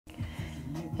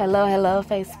Hello, hello,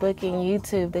 Facebook and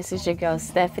YouTube. This is your girl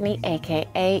Stephanie,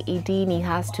 aka Edini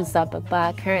Hastu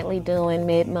Sababa, currently doing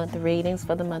mid-month readings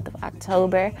for the month of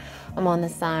October. I'm on the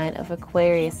sign of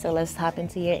Aquarius, so let's hop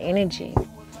into your energy.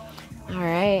 All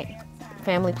right,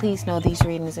 family, please know these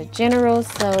readings are general,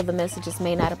 so the messages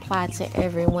may not apply to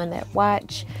everyone that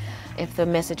watch. If the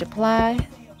message apply,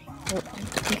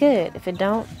 good. If it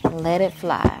don't, let it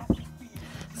fly.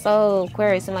 So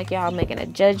Aquarius, seem like y'all making a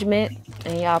judgment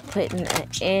and y'all putting an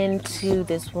end to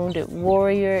this wounded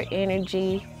warrior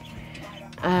energy.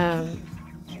 Or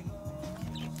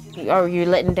you're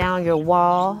letting down your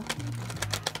wall.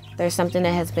 There's something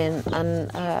that has been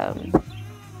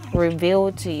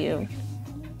revealed to you.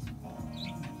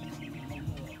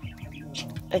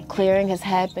 A clearing has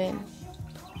happened.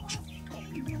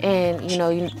 And,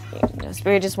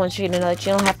 Spirit just wants you to know that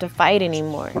you don't have to fight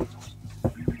anymore.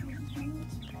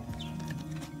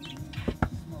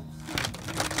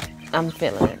 I'm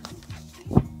feeling it.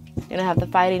 You don't have to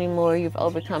fight anymore. You've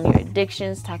overcome your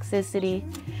addictions, toxicity.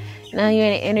 Now you're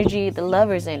in the energy, the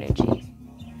lover's energy.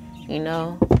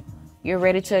 You're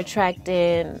ready to attract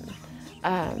in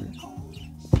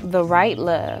the right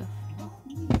love.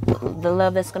 The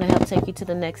love that's going to help take you to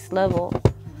the next level.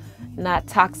 Not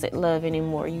toxic love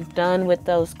anymore. You've done with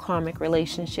those karmic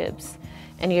relationships.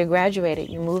 And you're graduated.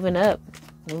 You're moving up.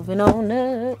 Moving on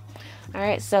up. All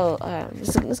right, so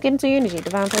let's get into your energy.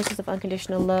 Divine forces of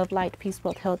unconditional love, light, peace,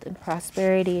 wealth, health, and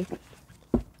prosperity.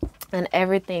 And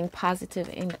everything positive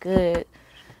and good.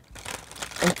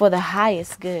 And for the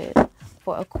highest good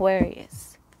for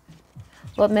Aquarius.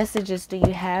 What messages do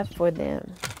you have for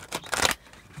them?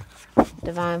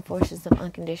 Divine forces of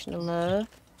unconditional love.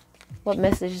 What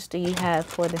messages do you have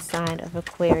for the sign of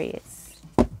Aquarius?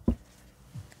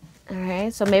 All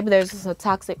right, so maybe there's a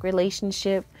toxic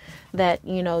relationship that,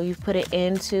 you've put it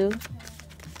into.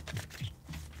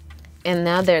 And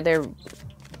now they're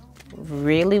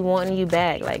really wanting you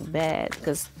back, like bad.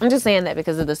 Because I'm just saying that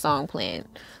because of the song playing.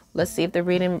 Let's see if the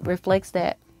reading reflects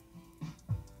that.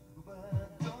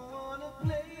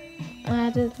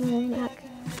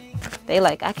 They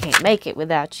like, I can't make it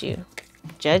without you.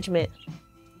 Judgment.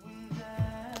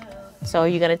 So are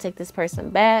you going to take this person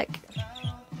back?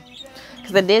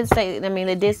 Because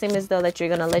it did seem as though that you're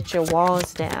going to let your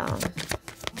walls down.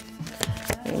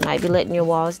 You might be letting your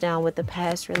walls down with the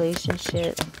past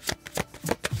relationship.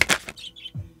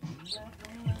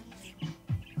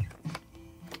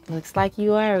 Looks like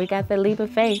you are. We got the leap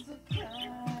of faith.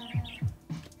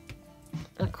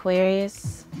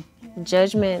 Aquarius.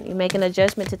 Judgment. You're making a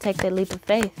judgment to take that leap of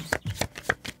faith.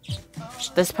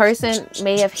 This person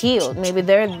may have healed. Maybe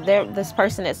this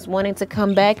person that's wanting to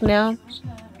come back now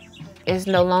is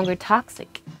no longer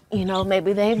toxic.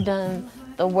 Maybe they've done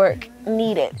the work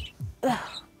needed. Ugh,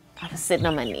 I was sitting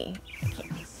on my knee. Can't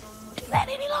do that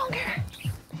any longer.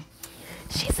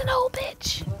 She's an old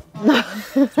bitch. I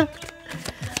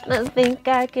don't think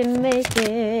I can make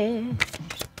it.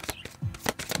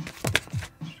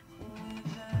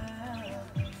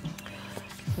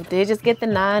 You did just get the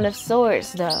 9 of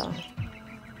Swords, though.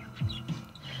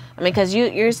 Because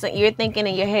you're thinking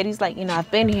in your head, he's like,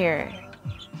 I've been here.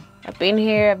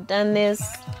 I've done this.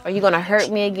 Are you going to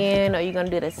hurt me again? Are you going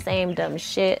to do the same dumb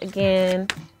shit again?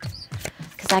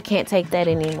 Because I can't take that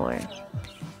anymore.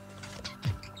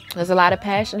 There's a lot of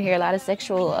passion here, a lot of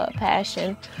sexual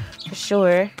passion, for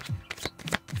sure.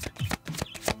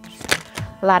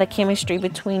 A lot of chemistry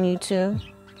between you two.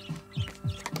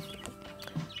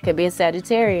 Could be a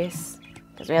Sagittarius,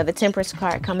 because we have the Temperance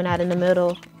card coming out in the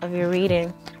middle of your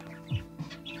reading.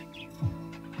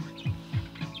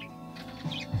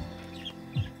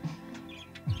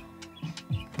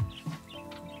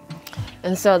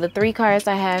 And so the 3 cards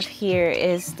I have here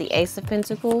is the Ace of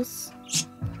Pentacles.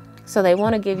 So they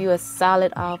want to give you a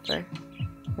solid offer.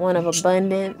 One of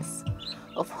abundance,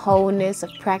 of wholeness,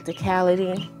 of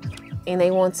practicality. And they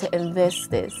want to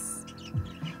invest this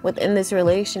within this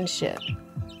relationship.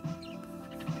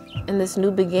 In this new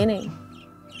beginning.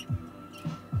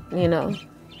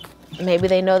 Maybe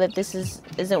they know that this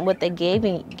isn't what they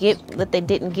what they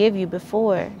didn't give you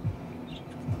before.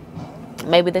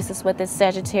 Maybe this is what this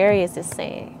Sagittarius is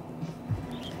saying.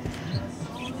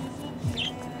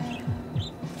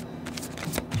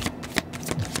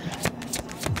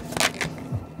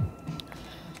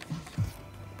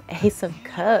 Ace of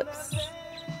Cups.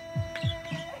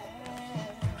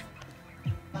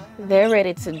 They're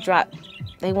ready to drop.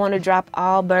 They want to drop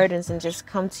all burdens and just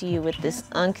come to you with this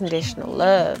unconditional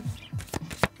love.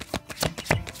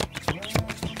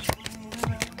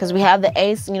 Because we have the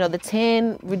Ace, the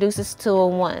 10 reduces to a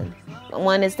 1.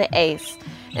 1 is the Ace.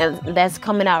 And that's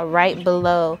coming out right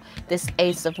below this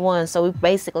Ace of Wands. So we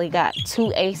basically got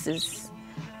two Ace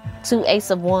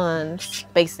of Wands,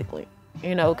 basically,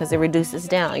 you know, because it reduces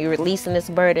down. You're releasing this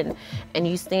burden and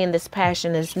you seeing this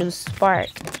passion, this new spark.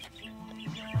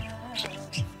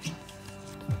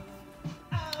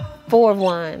 Four of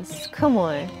Wands. Come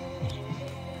on.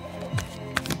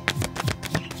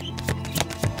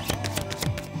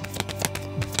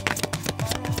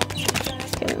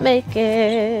 Can make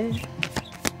it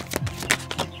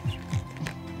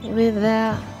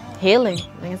without healing.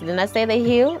 Didn't I say they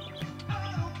healed?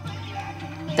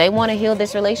 They want to heal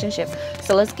this relationship.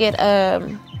 So let's get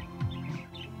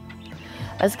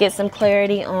some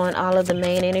clarity on all of the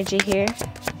main energy here.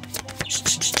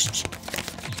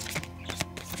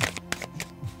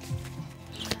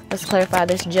 Let's clarify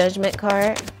this Judgment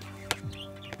card.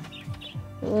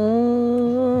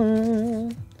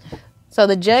 So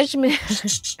the Judgment,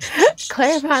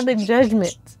 clarifying the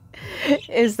Judgment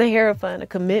is the Hierophant, a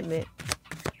commitment.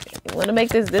 You want to make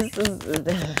this is,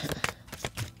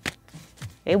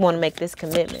 they want to make this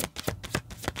commitment.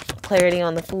 Clarity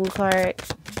on the Fool card.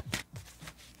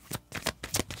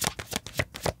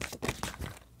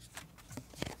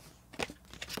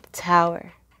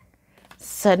 Tower.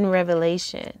 Sudden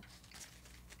revelation.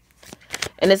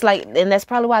 And it's like, and that's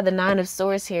probably why the Nine of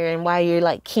Swords here, and why you're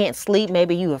like can't sleep.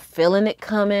 Maybe you are feeling it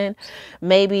coming.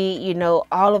 Maybe, you know,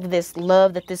 all of this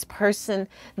love that this person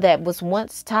that was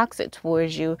once toxic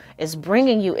towards you is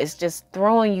bringing you, is just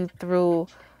throwing you through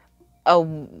a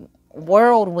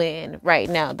whirlwind right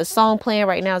now. The song playing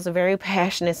right now is a very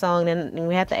passionate song, and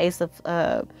we have the Ace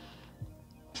of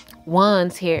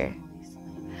Wands here.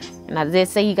 And I did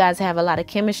say you guys have a lot of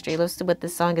chemistry. Let's see what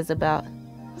this song is about.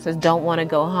 It says, don't want to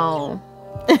go home.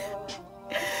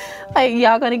 Like,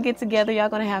 y'all gonna get together. Y'all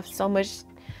gonna have so much,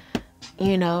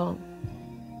 you know,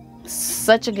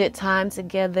 such a good time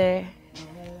together.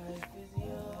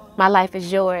 My life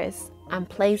is yours. I'm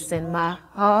placing my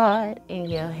heart in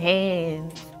your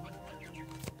hands.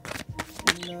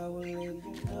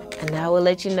 And I will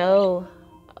let you know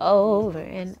over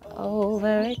and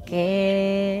over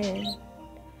again.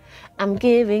 I'm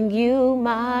giving you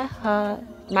my heart,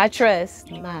 my trust,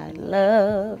 my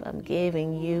love. I'm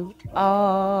giving you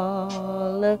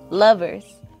all of lovers.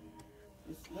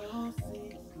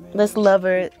 This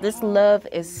love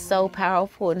is so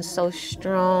powerful and so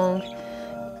strong.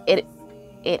 It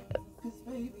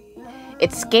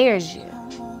scares you.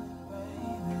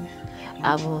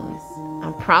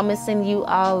 I'm promising you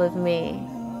all of me.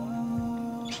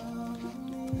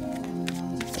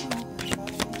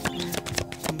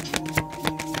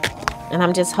 And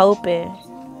I'm just hoping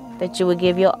that you would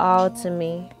give your all to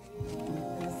me.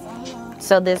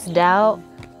 So this doubt,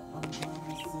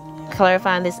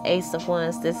 clarifying this Ace of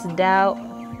Wands, this doubt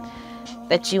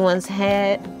that you once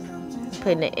had,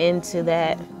 putting an end to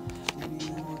that.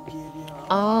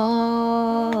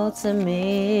 All to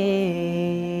me.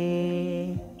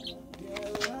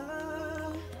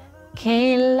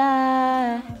 Can't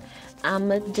lie,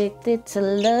 I'm addicted to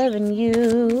loving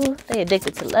you. They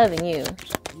addicted to loving you.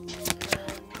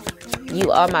 You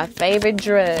are my favorite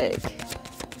drug.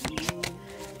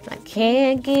 I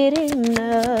can't get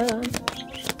enough.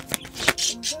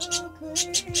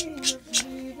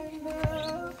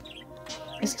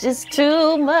 It's just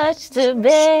too much to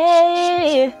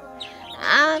bear.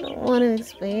 I don't want to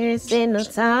experience it no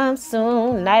time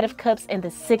soon. Knight of Cups and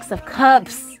the Six of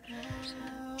Cups.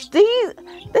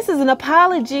 This is an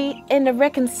apology and a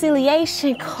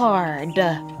reconciliation card.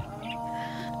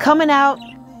 Coming out,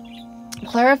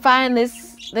 clarifying this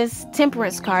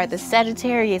Temperance card, the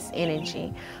Sagittarius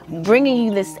energy, bringing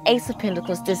you this Ace of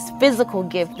Pentacles, this physical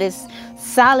gift, this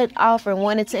solid offer,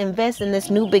 wanting to invest in this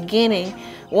new beginning,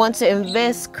 want to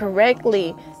invest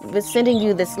correctly, but sending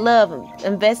you this love,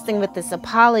 investing with this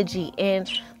apology, and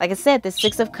like I said, the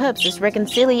Six of Cups, this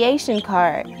reconciliation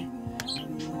card.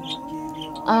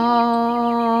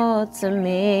 All to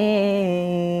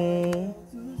me.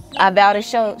 I vow to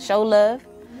show love,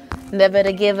 never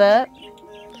to give up.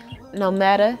 No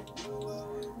matter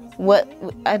what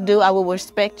I do, I will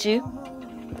respect you,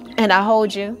 and I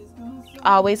hold you,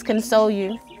 always console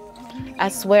you. I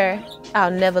swear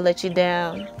I'll never let you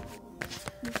down,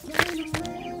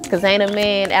 because ain't a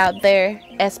man out there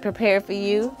as prepared for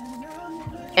you,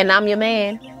 and I'm your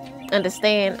man.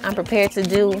 Understand, I'm prepared to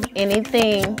do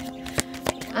anything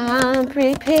I'm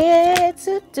prepared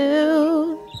to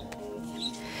do,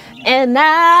 and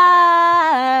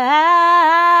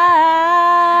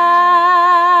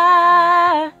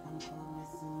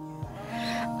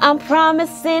I'm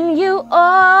promising you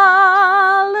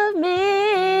all of me,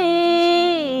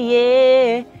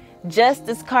 yeah.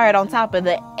 Justice card on top of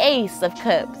the Ace of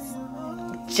Cups.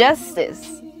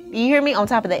 Justice. You hear me? On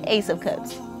top of the Ace of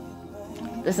Cups.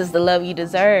 This is the love you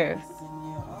deserve.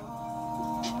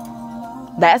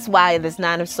 That's why this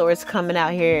Nine of Swords coming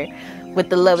out here with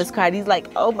the Lovers card. He's like,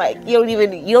 oh my, you don't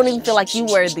even feel like you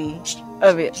worthy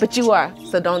of it, but you are.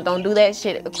 So don't do that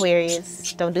shit,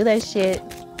 Aquarius. Don't do that shit.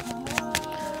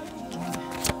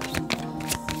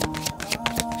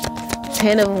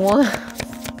 10 of Wands.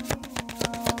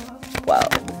 Wow.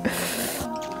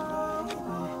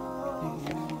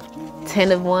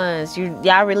 10 of Wands.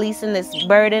 Y'all releasing this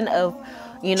burden of,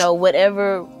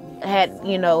 whatever had,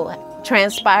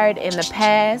 transpired in the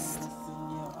past,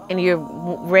 and you're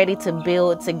ready to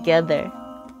build together.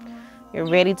 You're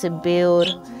ready to build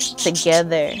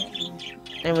together.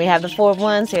 And we have the Four of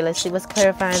Wands here. Let's see what's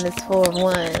clarifying this Four of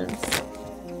Wands.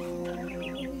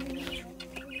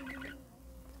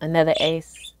 Another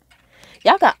ace.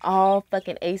 Y'all got all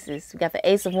fucking aces. We got the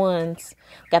Ace of Wands.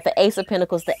 We got the Ace of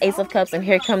Pentacles, the Ace of Cups, and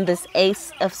here come this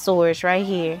Ace of Swords right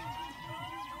here.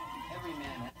 Every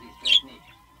man has his technique,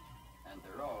 and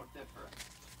they're all different.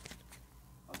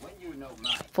 But when you know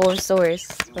mine, Four of Swords.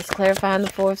 Let's clarify on the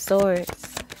Four of Swords.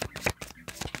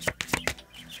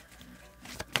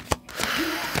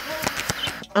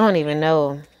 I don't even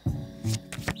know.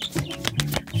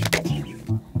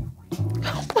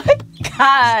 Oh my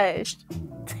gosh.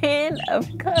 10 of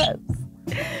Cups.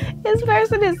 This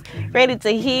person is ready to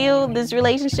heal this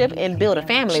relationship and build a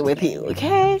family with you,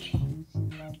 okay?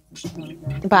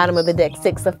 Bottom of the deck,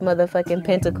 6 of motherfucking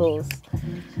Pentacles.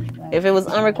 If it was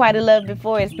unrequited love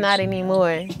before, it's not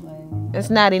anymore. It's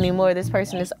not anymore. This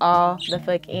person is all the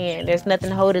fuck in. There's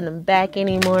nothing holding them back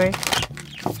anymore.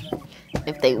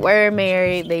 If they were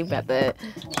married, they about to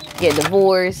get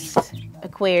divorced.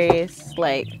 Aquarius,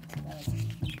 like,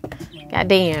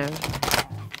 goddamn.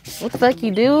 What the fuck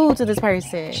you do to this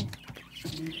person?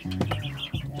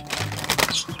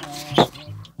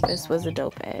 This was a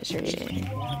dope ass reading.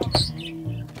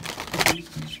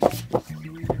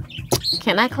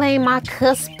 Can I claim my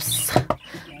cusps?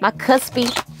 My cuspy?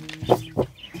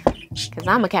 Because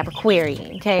I'm a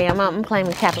Capricornian, okay? I'm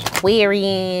claiming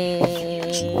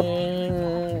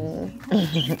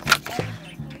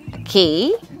Capricornian.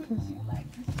 Okay.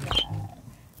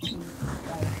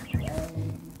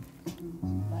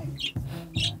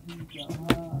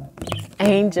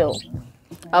 Angel.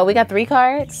 Oh, we got 3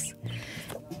 cards.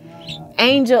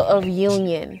 Angel of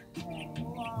Union.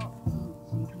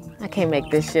 I can't make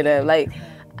this shit up. Like,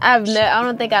 I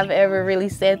don't think I've ever really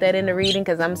said that in the reading,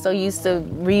 because I'm so used to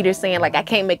readers saying, like, I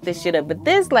can't make this shit up. But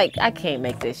this, like, I can't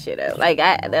make this shit up. Like,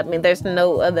 I mean, there's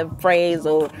no other phrase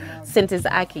or sentence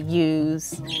I could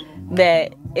use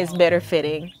that is better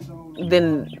fitting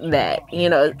than that.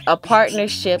 A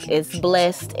partnership is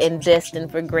blessed and destined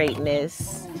for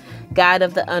greatness. God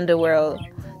of the underworld,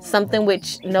 something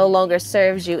which no longer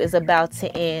serves you is about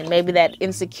to end. Maybe that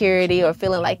insecurity or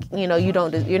feeling like,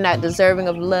 you're not deserving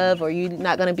of love, or you're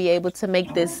not going to be able to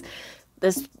make this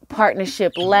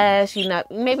partnership last.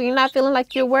 Maybe you're not feeling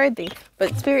like you're worthy,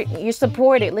 but Spirit, you're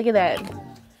supported. Look at that.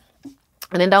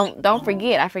 And then don't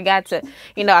forget, I forgot to,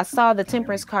 I saw the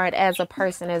Temperance card as a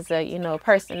person, as a,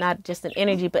 person, not just an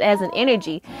energy, but as an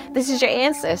energy. This is your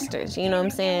ancestors, you know what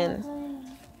I'm saying?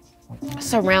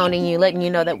 Surrounding you, letting you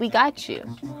know that we got you.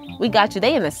 We got you.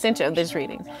 They in the center of this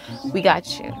reading. We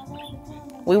got you.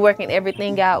 We working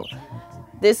everything out.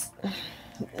 This,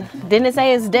 didn't it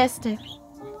say it's destined?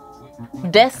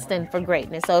 Destined for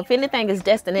greatness. So if anything is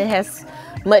destined, it has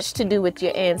much to do with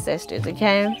your ancestors,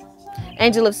 okay?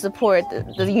 Angel of support.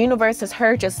 The universe has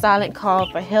heard your silent call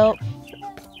for help.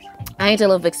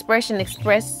 Angel of expression.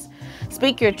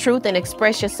 Speak your truth and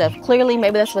express yourself clearly.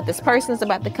 Maybe that's what this person is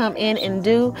about to come in and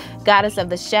do. Goddess of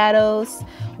the shadows.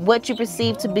 What you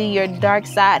perceive to be your dark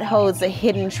side holds a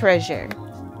hidden treasure.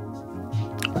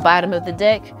 Bottom of the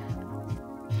deck.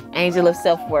 Angel of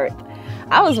self-worth.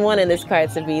 I was wanting this card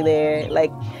to be there,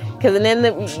 like, because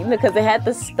it had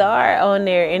the star on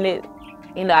there, and it,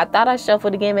 I thought I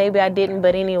shuffled again. Maybe I didn't,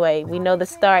 but anyway, we know the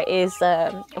star is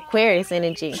Aquarius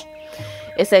energy.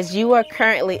 It says you are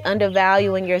currently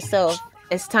undervaluing yourself.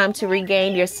 It's time to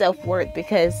regain your self-worth,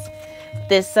 because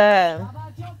this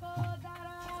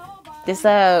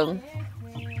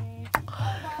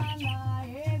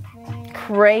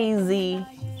crazy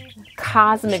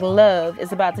cosmic love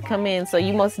is about to come in. So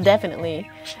you most definitely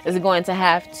is going to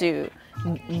have to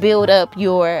build up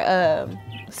your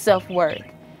self-worth,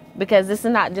 because this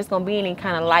is not just going to be any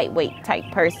kind of lightweight type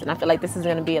person. I feel like this is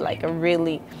going to be like a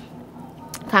really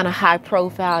kind of high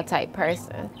profile type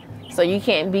person. So you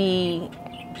can't be,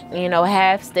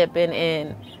 half stepping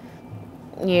and,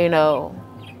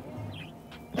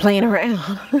 playing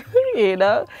around. You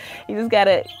know, you just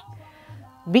gotta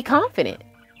be confident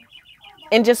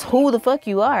in just who the fuck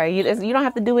you are. You don't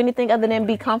have to do anything other than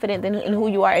be confident in who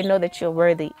you are and know that you're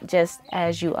worthy just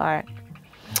as you are.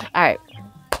 All right,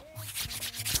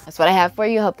 that's what I have for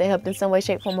you. Hope they helped in some way,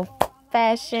 shape, form, or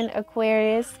fashion,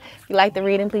 Aquarius. If you like the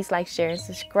reading, please like, share, and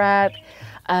subscribe.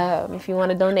 If you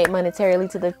want to donate monetarily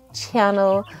to the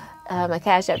channel, my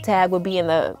Cash App tab will be in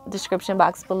the description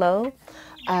box below.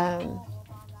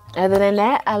 Other than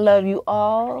that, I love you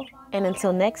all, and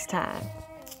until next time.